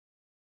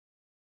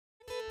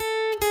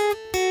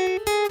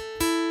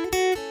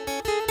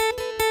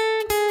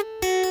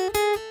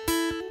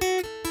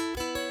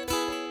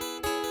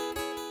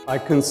I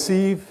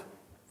conceive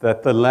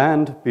that the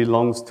land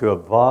belongs to a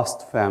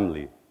vast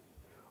family,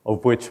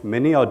 of which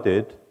many are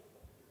dead,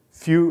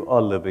 few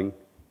are living,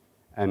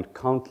 and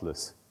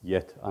countless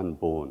yet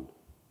unborn.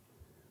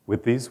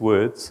 With these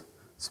words,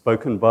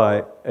 spoken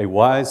by a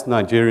wise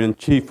Nigerian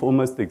chief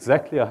almost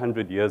exactly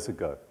 100 years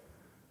ago,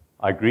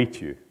 I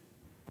greet you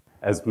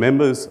as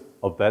members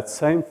of that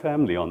same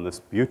family on this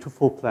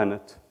beautiful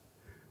planet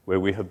where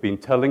we have been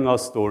telling our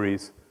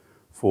stories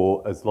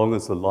for as long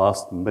as the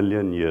last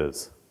 1,000,000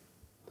 years.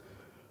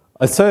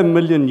 I say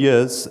 1,000,000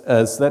 years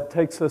as that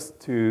takes us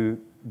to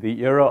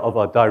the era of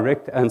our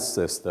direct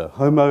ancestor,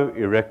 Homo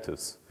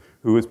erectus,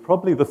 who was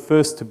probably the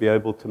first to be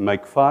able to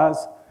make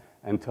fires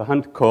and to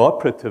hunt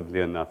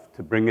cooperatively enough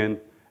to bring in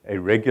a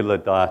regular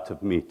diet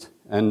of meat.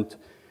 And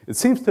it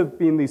seems to have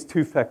been these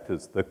two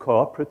factors, the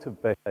cooperative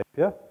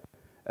behavior,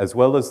 as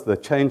well as the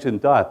change in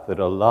diet that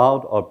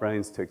allowed our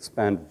brains to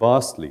expand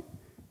vastly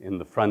in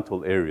the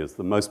frontal areas,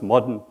 the most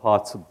modern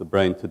parts of the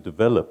brain to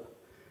develop,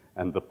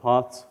 and the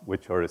parts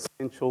which are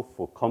essential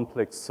for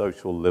complex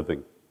social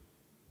living.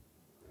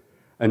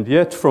 And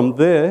yet from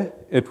there,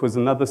 it was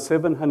another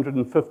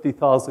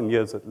 750,000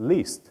 years at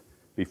least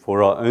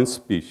before our own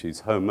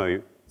species,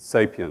 Homo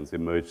sapiens,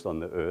 emerged on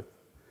the Earth.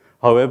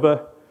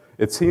 However,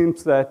 it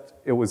seems that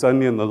it was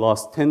only in the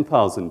last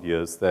 10,000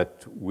 years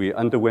that we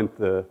underwent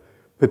the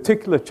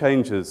particular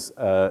changes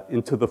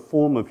into the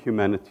form of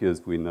humanity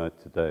as we know it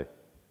today.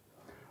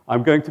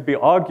 I'm going to be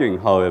arguing,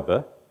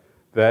 however,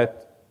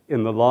 that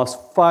in the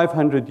last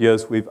 500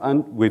 years,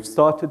 we've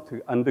started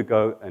to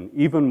undergo an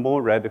even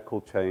more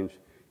radical change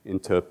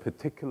into a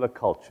particular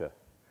culture,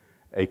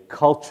 a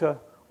culture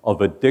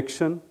of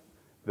addiction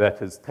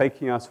that is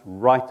taking us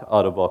right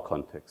out of our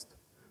context.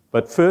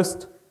 But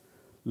first,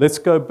 let's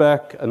go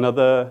back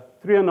another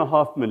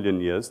 3.5 million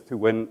years to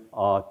when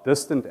our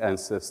distant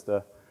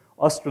ancestor,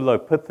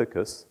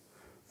 Australopithecus,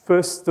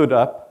 first stood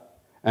up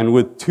and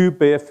with 2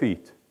 bare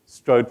feet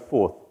strode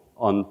forth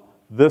on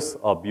this,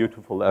 our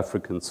beautiful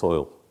African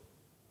soil.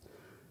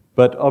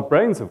 But our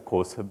brains, of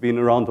course, have been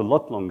around a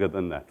lot longer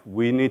than that.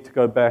 We need to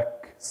go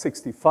back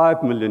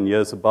 65 million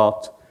years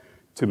about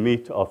to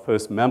meet our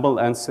first mammal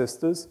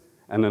ancestors,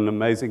 and an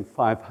amazing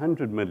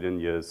 500 million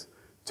years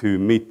to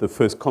meet the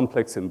first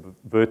complex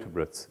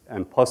invertebrates,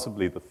 and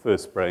possibly the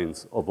first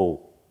brains of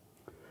all.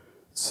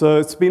 So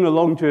it's been a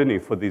long journey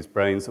for these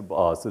brains of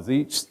ours, at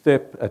each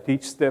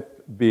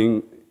step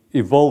being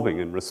evolving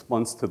in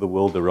response to the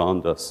world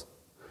around us.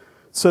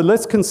 So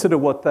let's consider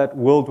what that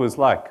world was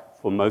like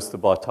for most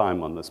of our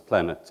time on this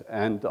planet.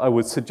 And I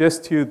would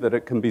suggest to you that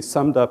it can be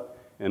summed up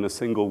in a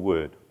single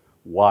word: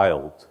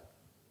 wild.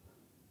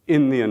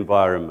 In the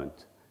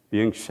environment,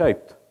 being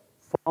shaped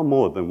far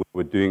more than we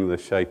were doing the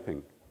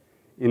shaping,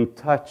 in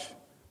touch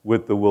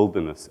with the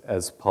wilderness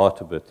as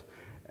part of it.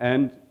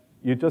 And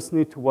you just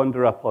need to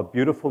wander up our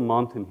beautiful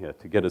mountain here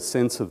to get a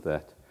sense of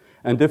that.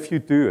 And if you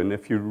do, and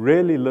if you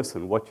really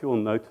listen, what you'll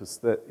notice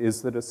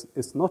is that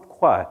it's not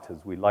quiet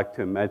as we like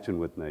to imagine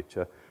with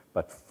nature,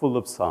 but full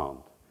of sound.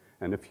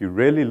 And if you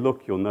really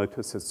look, you'll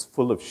notice it's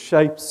full of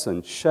shapes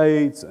and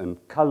shades and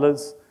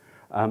colors.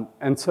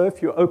 And so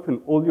if you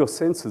open all your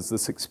senses,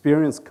 this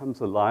experience comes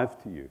alive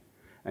to you,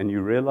 and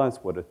you realize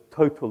what a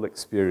total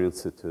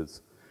experience it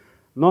is.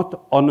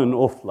 Not on and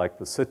off like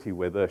the city,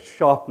 where the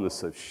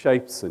sharpness of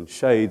shapes and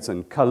shades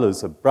and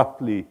colors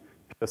abruptly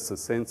pierce the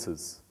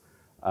senses,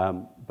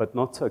 but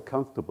not so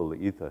comfortable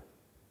either,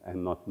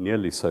 and not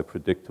nearly so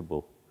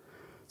predictable.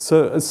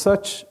 So as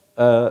such,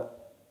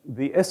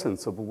 the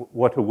essence of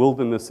what a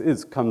wilderness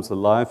is comes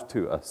alive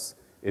to us.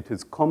 It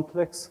is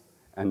complex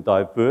and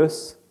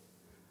diverse,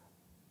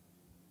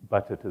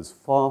 but it is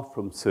far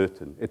from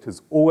certain. It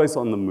is always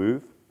on the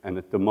move, and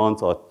it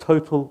demands our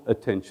total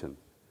attention,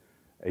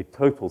 a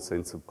total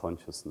sense of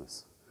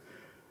consciousness.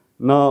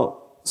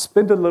 Now,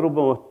 spend a little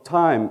more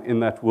time in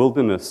that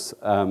wilderness,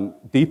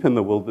 deep in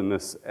the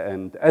wilderness,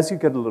 and as you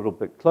get a little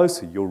bit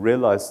closer, you'll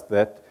realize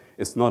that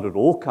it's not at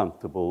all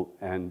comfortable,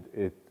 and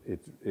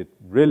it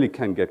really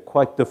can get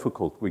quite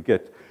difficult. We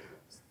get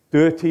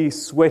dirty,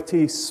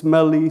 sweaty,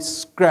 smelly,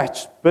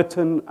 scratched,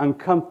 bitten,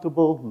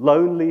 uncomfortable,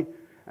 lonely,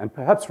 and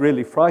perhaps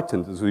really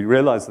frightened as we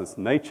realize this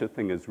nature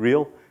thing is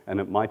real, and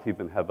it might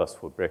even have us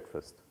for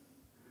breakfast.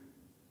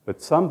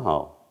 But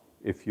somehow,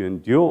 if you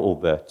endure all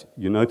that,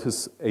 you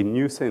notice a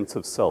new sense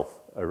of self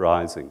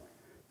arising.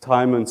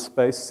 Time and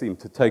space seem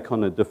to take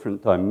on a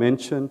different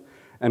dimension,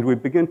 and we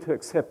begin to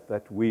accept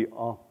that we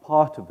are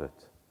part of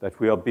it, that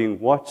we are being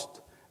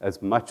watched as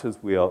much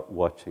as we are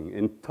watching,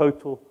 in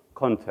total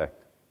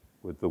contact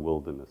with the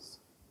wilderness.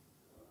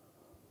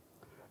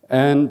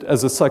 And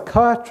as a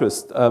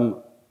psychiatrist,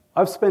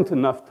 I've spent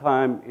enough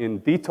time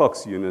in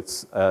detox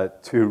units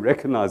to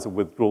recognize a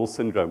withdrawal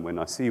syndrome when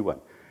I see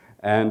one.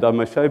 And I'm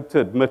ashamed to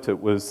admit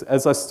it was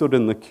as I stood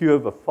in the queue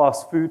of a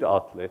fast food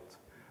outlet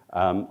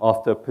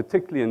after a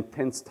particularly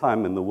intense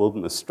time in the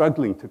wilderness,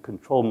 struggling to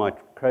control my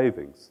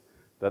cravings,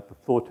 that the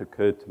thought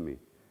occurred to me: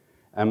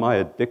 am I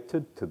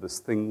addicted to this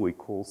thing we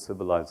call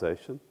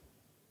civilization?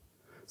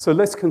 So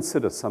let's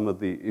consider some of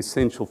the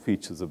essential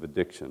features of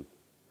addiction.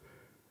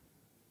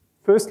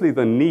 Firstly,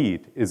 the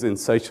need is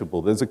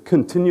insatiable. There's a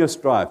continuous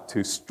drive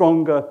to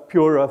stronger,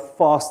 purer,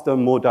 faster,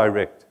 more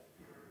direct.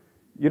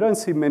 You don't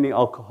see many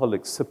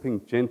alcoholics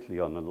sipping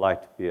gently on a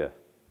light beer.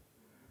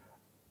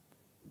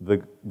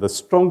 The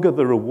stronger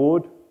the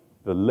reward,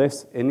 the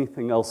less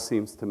anything else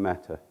seems to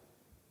matter.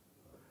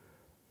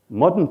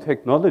 Modern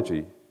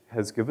technology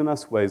has given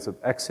us ways of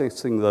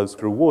accessing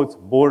those rewards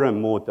more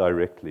and more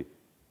directly.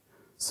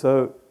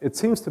 So it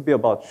seems to be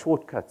about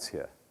shortcuts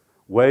here,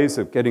 ways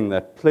of getting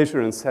that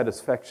pleasure and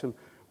satisfaction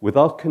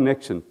without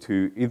connection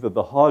to either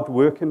the hard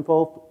work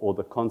involved or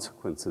the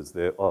consequences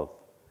thereof.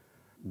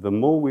 The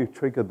more we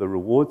trigger the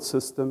reward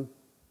system,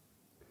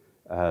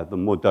 the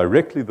more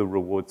directly the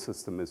reward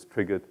system is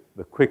triggered,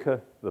 the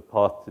quicker the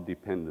path to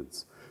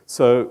dependence.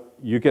 So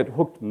you get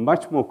hooked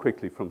much more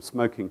quickly from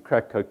smoking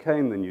crack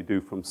cocaine than you do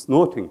from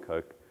snorting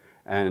coke,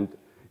 and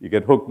you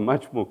get hooked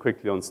much more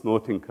quickly on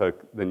snorting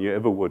coke than you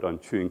ever would on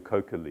chewing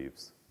coca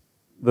leaves.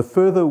 The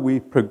further we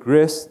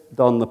progress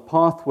down the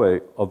pathway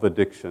of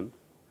addiction,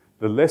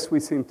 the less we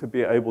seem to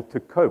be able to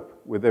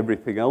cope with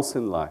everything else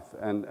in life.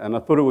 And I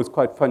thought it was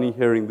quite funny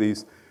hearing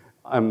these,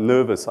 I'm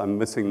nervous, I'm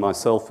missing my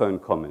cell phone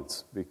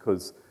comments,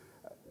 because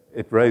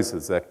it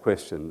raises that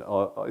question.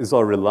 Is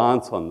our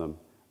reliance on them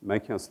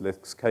making us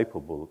less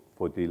capable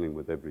for dealing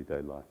with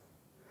everyday life?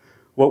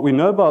 What we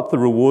know about the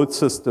reward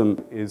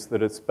system is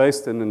that it's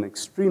based in an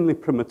extremely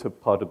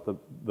primitive part of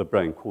the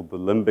brain called the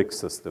limbic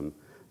system,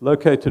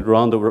 located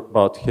around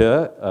about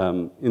here,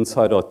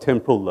 inside our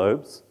temporal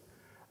lobes.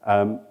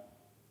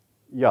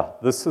 Yeah,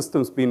 this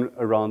system's been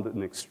around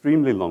an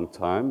extremely long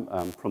time,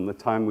 from the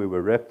time we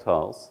were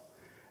reptiles.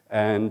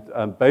 And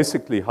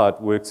basically how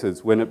it works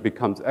is when it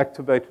becomes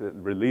activated, it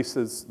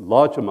releases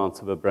large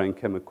amounts of a brain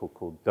chemical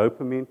called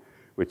dopamine,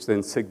 which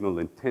then signal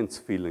intense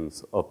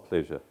feelings of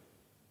pleasure.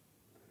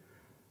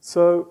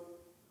 So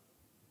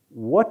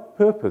what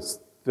purpose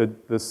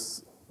did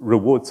this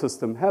reward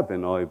system have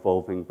in our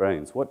evolving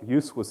brains? What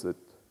use was it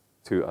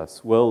to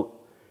us?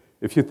 Well,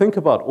 if you think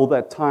about all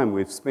that time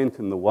we've spent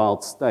in the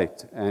wild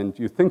state, and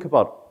you think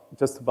about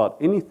just about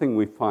anything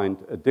we find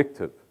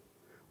addictive,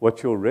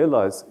 what you'll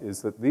realize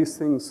is that these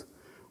things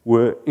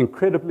were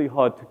incredibly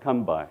hard to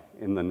come by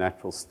in the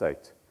natural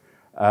state.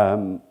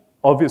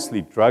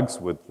 Obviously, drugs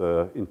with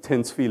the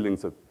intense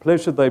feelings of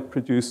pleasure they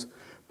produce,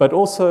 but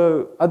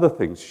also other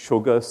things,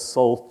 sugar,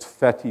 salt,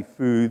 fatty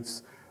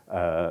foods,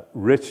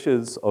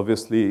 riches,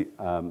 obviously,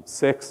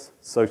 sex,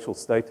 social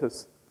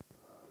status.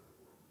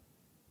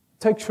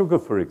 Take sugar,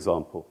 for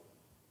example.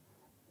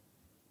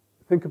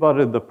 Think about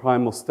it in the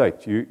primal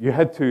state. You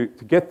had to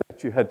get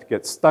that, you had to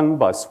get stung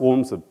by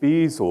swarms of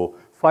bees or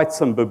fight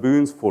some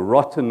baboons for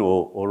rotten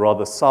or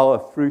rather sour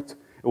fruit.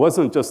 It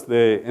wasn't just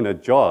there in a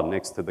jar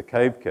next to the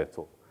cave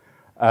kettle.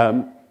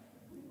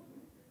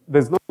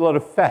 There's not a lot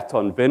of fat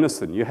on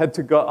venison. You had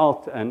to go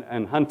out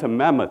and hunt a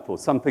mammoth or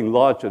something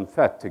large and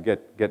fat to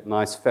get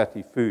nice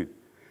fatty food.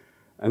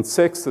 And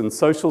sex and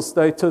social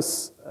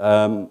status,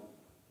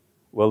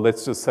 well,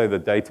 let's just say the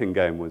dating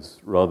game was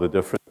rather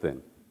different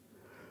then.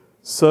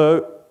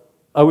 So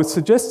I would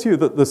suggest to you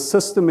that the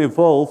system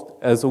evolved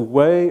as a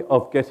way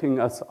of getting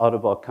us out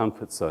of our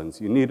comfort zones.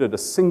 You needed a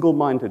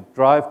single-minded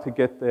drive to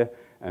get there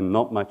and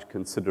not much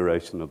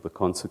consideration of the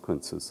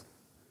consequences.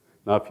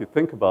 Now, if you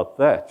think about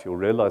that, you'll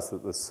realize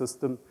that the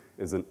system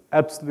is an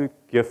absolute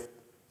gift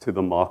to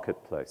the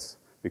marketplace,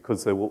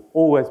 because there will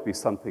always be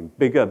something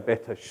bigger,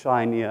 better,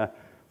 shinier,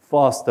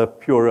 faster,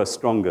 purer,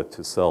 stronger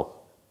to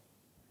sell.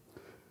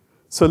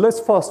 So let's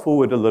fast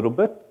forward a little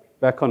bit,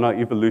 back on our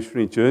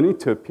evolutionary journey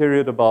to a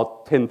period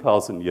about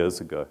 10,000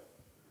 years ago.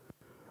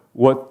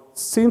 What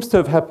seems to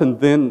have happened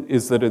then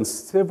is that in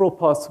several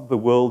parts of the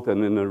world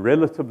and in a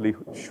relatively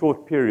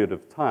short period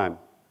of time,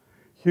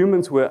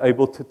 humans were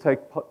able to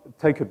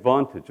take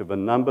advantage of a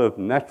number of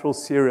natural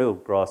cereal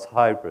grass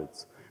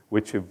hybrids,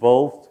 which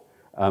evolved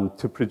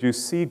to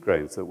produce seed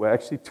grains that were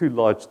actually too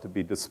large to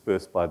be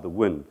dispersed by the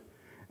wind.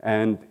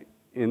 And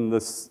in the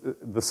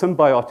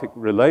symbiotic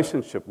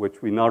relationship,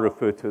 which we now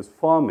refer to as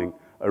farming,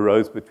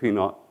 arose between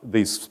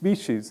these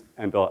species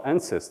and our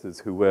ancestors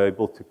who were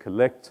able to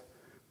collect,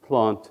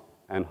 plant,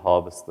 and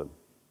harvest them.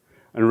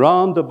 And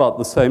around about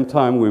the same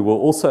time, we were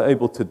also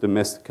able to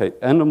domesticate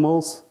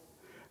animals.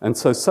 And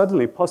so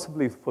suddenly,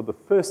 possibly for the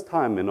first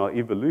time in our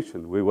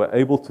evolution, we were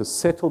able to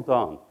settle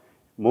down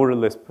more or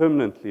less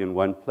permanently in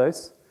one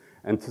place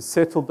and to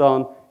settle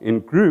down in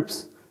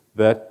groups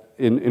that,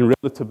 in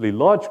relatively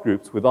large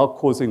groups without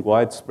causing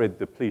widespread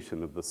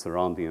depletion of the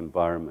surrounding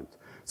environment.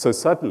 So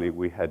suddenly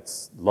we had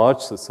large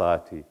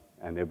society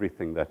and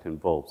everything that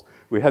involves.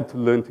 We had to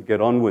learn to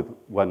get on with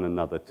one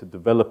another, to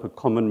develop a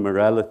common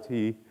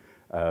morality,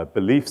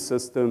 belief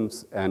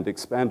systems, and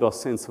expand our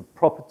sense of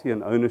property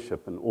and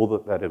ownership and all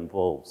that that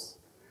involves.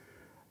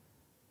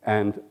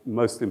 And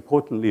most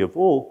importantly of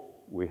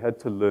all, we had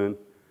to learn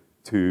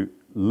to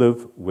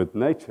live with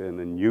nature in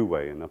a new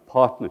way, in a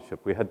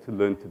partnership. We had to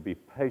learn to be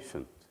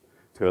patient,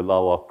 to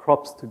allow our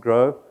crops to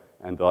grow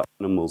and our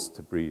animals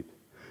to breed.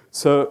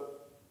 So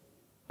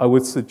I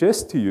would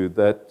suggest to you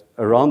that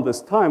around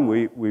this time,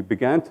 we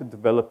began to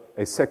develop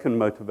a second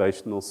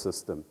motivational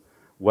system,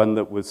 one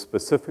that was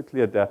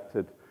specifically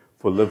adapted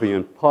for living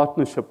in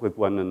partnership with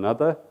one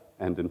another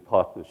and in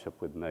partnership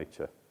with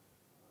nature.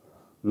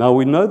 Now,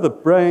 we know the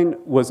brain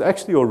was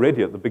actually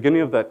already, at the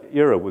beginning of that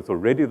era, was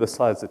already the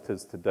size it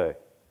is today.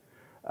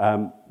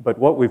 But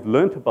what we've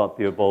learned about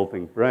the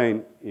evolving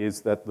brain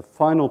is that the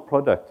final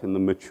product in the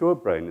mature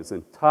brain is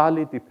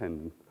entirely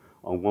dependent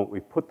on what we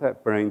put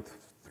that brain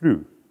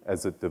through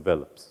as it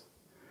develops.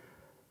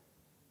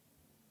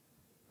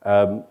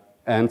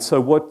 And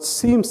so what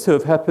seems to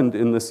have happened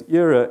in this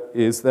era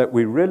is that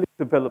we really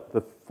developed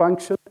the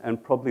function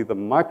and probably the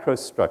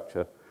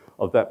microstructure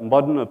of that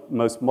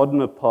most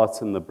modern of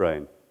parts in the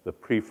brain, the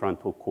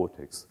prefrontal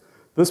cortex.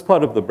 This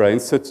part of the brain,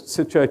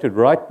 situated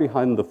right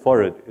behind the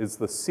forehead, is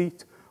the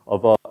seat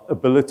of our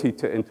ability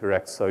to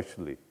interact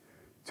socially,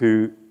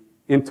 to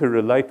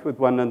interrelate with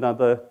one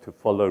another, to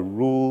follow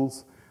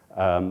rules,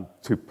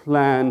 to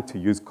plan, to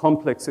use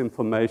complex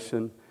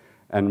information,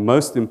 and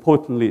most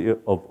importantly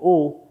of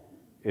all,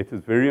 it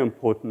is very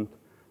important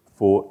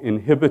for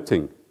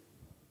inhibiting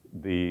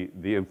the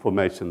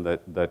information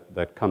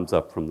that comes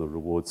up from the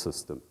reward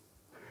system.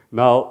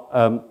 Now,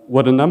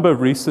 what a number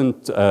of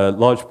recent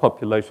large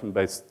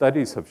population-based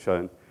studies have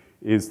shown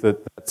is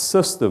that that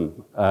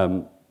system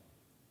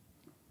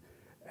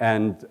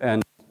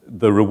and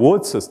the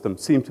reward system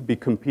seem to be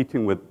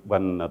competing with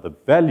one another.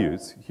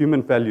 Values,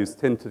 human values,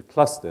 tend to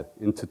cluster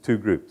into two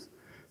groups.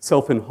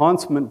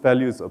 Self-enhancement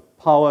values of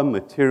power,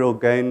 material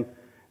gain,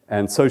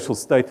 and social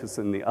status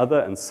in the other,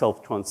 and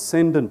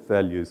self-transcendent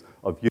values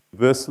of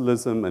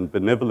universalism and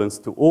benevolence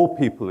to all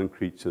people and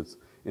creatures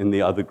in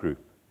the other group.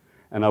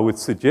 And I would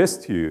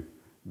suggest to you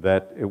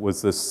that it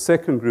was the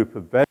second group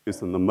of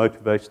values and the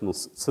motivational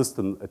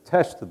system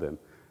attached to them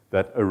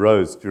that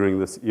arose during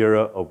this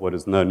era of what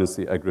is known as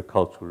the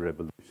agricultural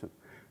revolution.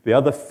 The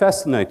other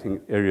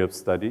fascinating area of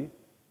study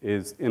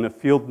is in a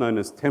field known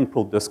as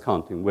temporal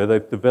discounting, where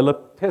they've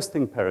developed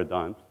testing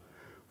paradigms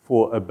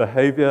for a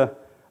behavior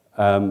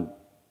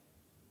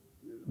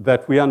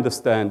that we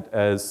understand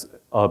as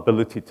our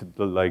ability to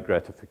delay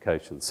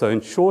gratification. So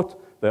in short,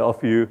 they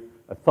offer you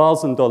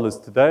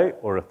 $1,000 today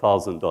or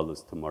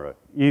 $1,000 tomorrow.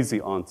 Easy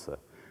answer.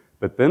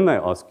 But then they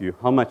ask you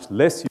how much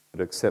less you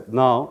would accept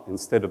now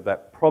instead of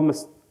that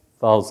promised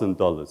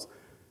 $1,000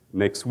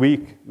 next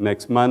week,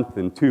 next month,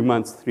 in 2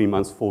 months, 3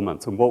 months, 4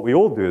 months. And what we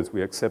all do is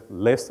we accept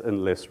less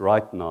and less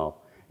right now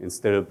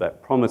instead of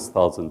that promised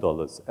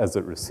 $1,000 as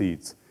it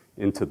recedes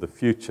into the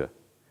future.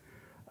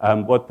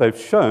 What they've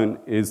shown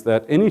is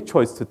that any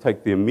choice to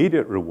take the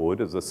immediate reward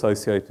is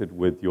associated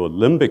with your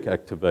limbic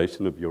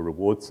activation of your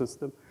reward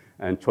system,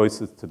 and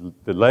choices to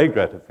delay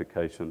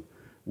gratification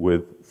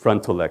with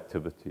frontal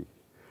activity.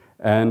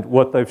 And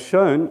what they've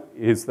shown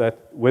is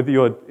that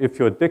if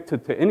you're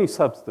addicted to any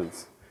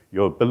substance,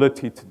 your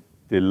ability to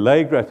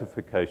delay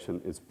gratification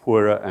is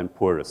poorer and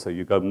poorer. So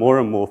you go more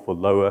and more for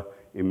lower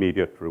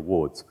immediate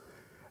rewards.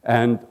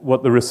 And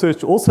what the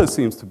research also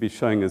seems to be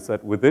showing is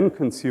that within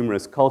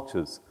consumerist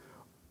cultures,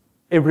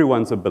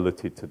 everyone's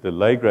ability to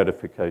delay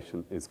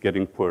gratification is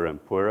getting poorer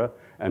and poorer.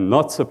 And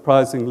not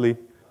surprisingly,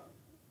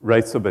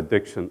 rates of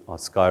addiction are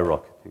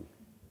skyrocketing.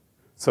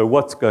 So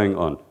what's going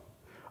on?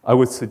 I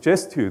would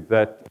suggest to you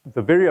that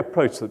the very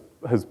approach that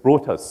has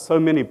brought us so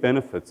many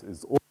benefits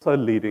is also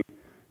leading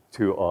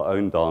to our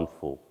own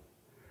downfall.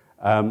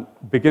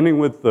 Beginning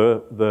with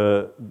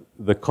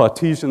the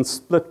Cartesian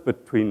split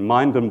between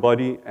mind and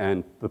body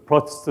and the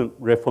Protestant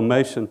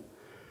Reformation,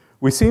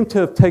 we seem to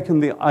have taken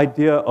the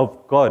idea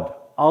of God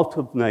out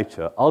of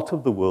nature, out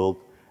of the world,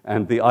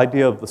 and the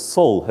idea of the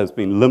soul has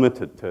been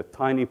limited to a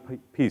tiny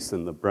piece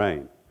in the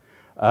brain.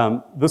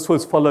 This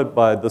was followed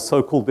by the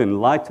so-called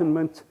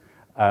Enlightenment,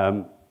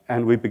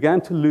 and we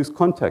began to lose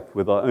contact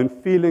with our own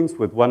feelings,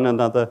 with one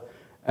another,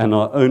 and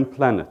our own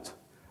planet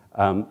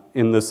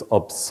in this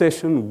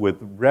obsession with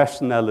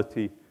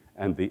rationality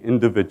and the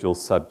individual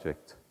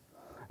subject.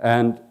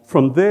 And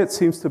from there, it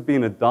seems to have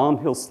been a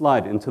downhill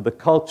slide into the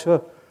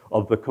culture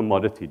of the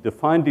commodity,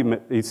 defined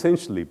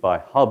essentially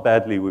by how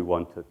badly we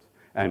want it,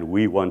 and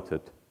we want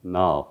it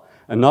now.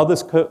 And now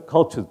this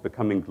culture is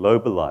becoming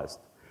globalized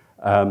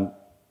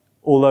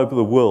all over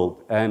the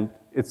world, and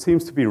it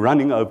seems to be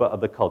running over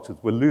other cultures.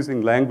 We're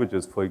losing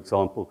languages, for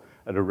example,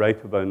 at a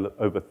rate of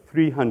over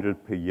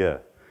 300 per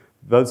year.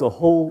 Those are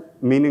whole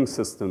meaning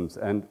systems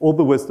and all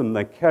the wisdom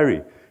they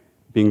carry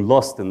being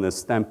lost in this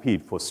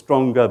stampede for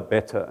stronger,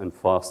 better, and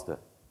faster.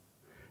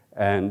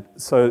 And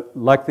so,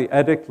 like the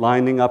addict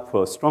lining up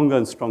for a stronger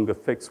and stronger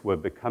fix, we're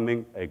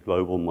becoming a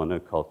global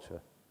monoculture.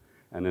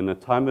 And in a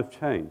time of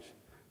change,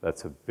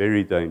 that's a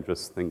very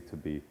dangerous thing to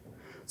be.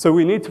 So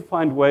we need to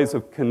find ways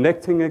of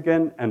connecting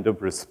again and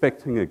of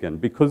respecting again,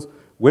 because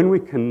when we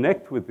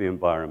connect with the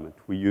environment,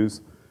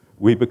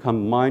 we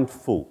become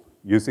mindful,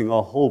 using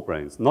our whole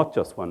brains, not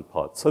just one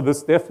part. So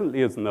this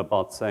definitely isn't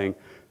about saying,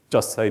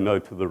 just say no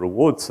to the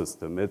reward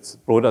system. It's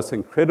brought us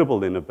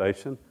incredible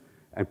innovation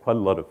and quite a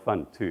lot of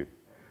fun too.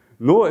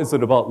 Nor is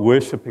it about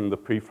worshiping the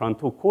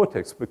prefrontal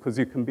cortex, because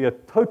you can be a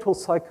total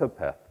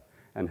psychopath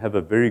and have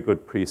a very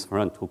good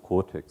prefrontal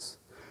cortex.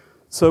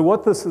 So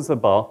what this is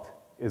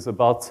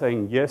about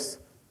saying yes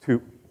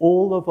to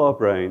all of our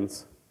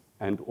brains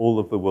and all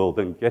of the world,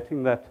 and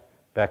getting that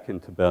back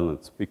into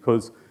balance.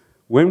 Because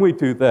when we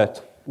do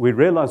that, we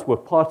realize we're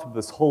part of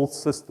this whole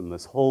system,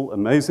 this whole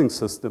amazing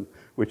system,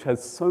 which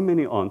has so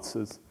many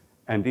answers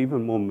and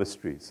even more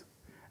mysteries.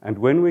 And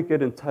when we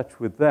get in touch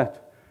with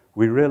that,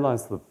 we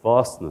realize the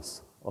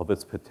vastness of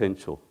its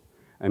potential.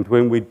 And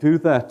when we do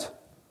that,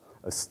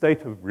 a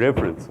state of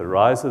reverence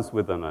arises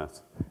within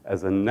us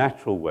as a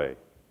natural way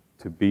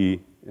to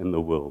be in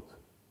the world.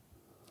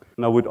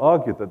 And I would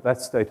argue that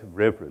that state of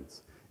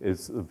reverence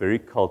is the very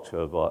culture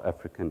of our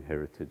African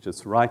heritage.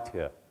 It's right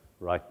here,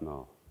 right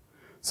now.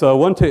 So I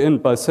want to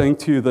end by saying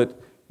to you that,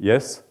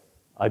 yes,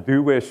 I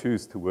do wear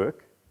shoes to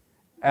work,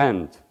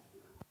 and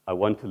I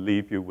want to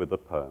leave you with a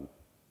poem.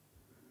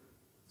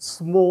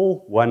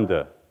 Small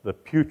wonder the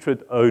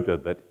putrid odor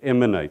that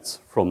emanates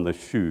from the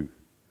shoe,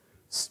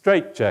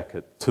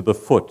 straitjacket to the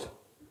foot,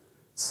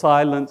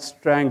 silent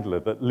strangler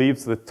that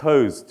leaves the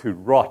toes to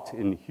rot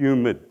in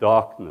humid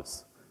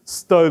darkness,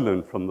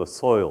 stolen from the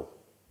soil.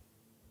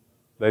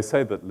 They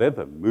say that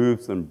leather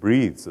moves and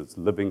breathes its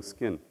living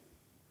skin.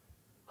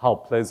 How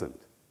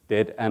pleasant,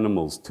 dead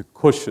animals to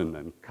cushion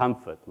and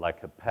comfort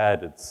like a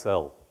padded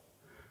cell.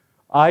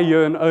 I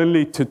yearn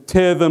only to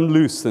tear them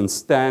loose and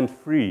stand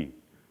free,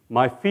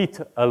 my feet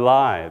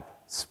alive,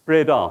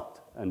 spread out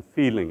and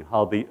feeling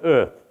how the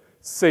earth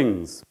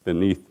sings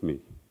beneath me.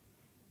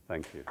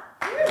 Thank you.